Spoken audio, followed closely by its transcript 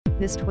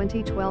This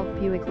 2012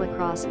 Buick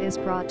LaCrosse is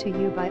brought to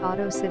you by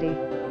Auto City.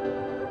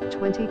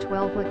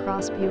 2012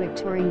 LaCrosse Buick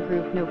Touring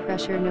Group. No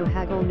pressure, no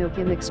haggle, no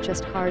gimmicks,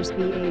 just cars.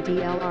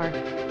 BADLR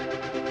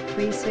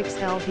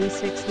 36L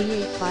V6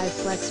 V85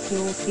 Flex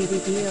Fuel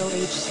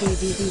CVVOHC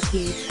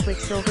VVT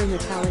Quicksilver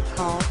Metallic.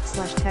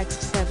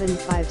 Call/text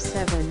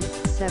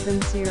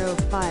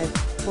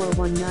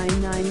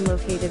 757-705-4199.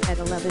 Located at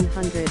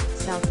 1100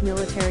 South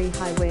Military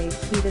Highway.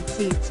 Heated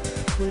seats,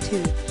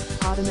 Bluetooth,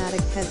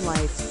 automatic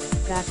headlights,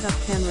 backup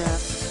camera,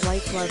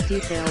 light glove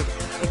detailed,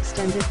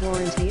 extended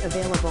warranty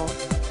available,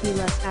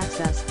 keyless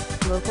access,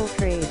 local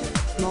trade,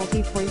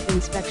 multi-point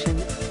inspection,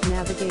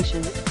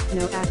 navigation,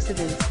 no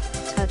accidents,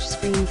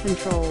 touchscreen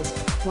controls,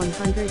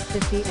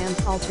 150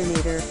 amp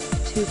alternator,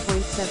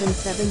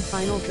 2.77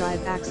 final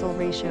drive axle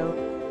ratio,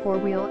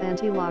 4-wheel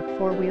anti-lock,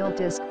 4-wheel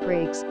disc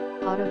brakes,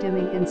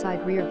 auto-dimming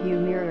inside rear view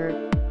mirror,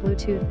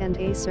 Bluetooth and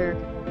ACER,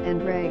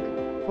 and reg,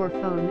 for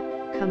phone,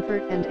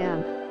 comfort and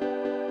amp.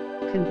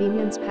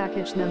 Convenience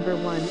package number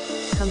 1,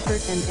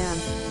 comfort and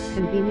amp.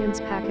 Convenience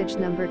package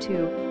number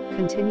 2,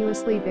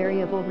 continuously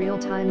variable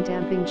real-time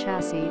damping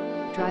chassis,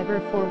 driver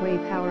 4-way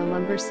power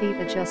lumbar seat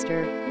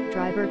adjuster,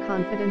 driver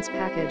confidence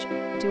package,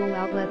 dual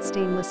outlet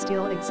stainless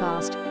steel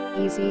exhaust,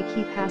 easy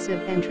key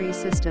passive entry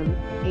system,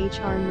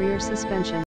 H-arm rear suspension.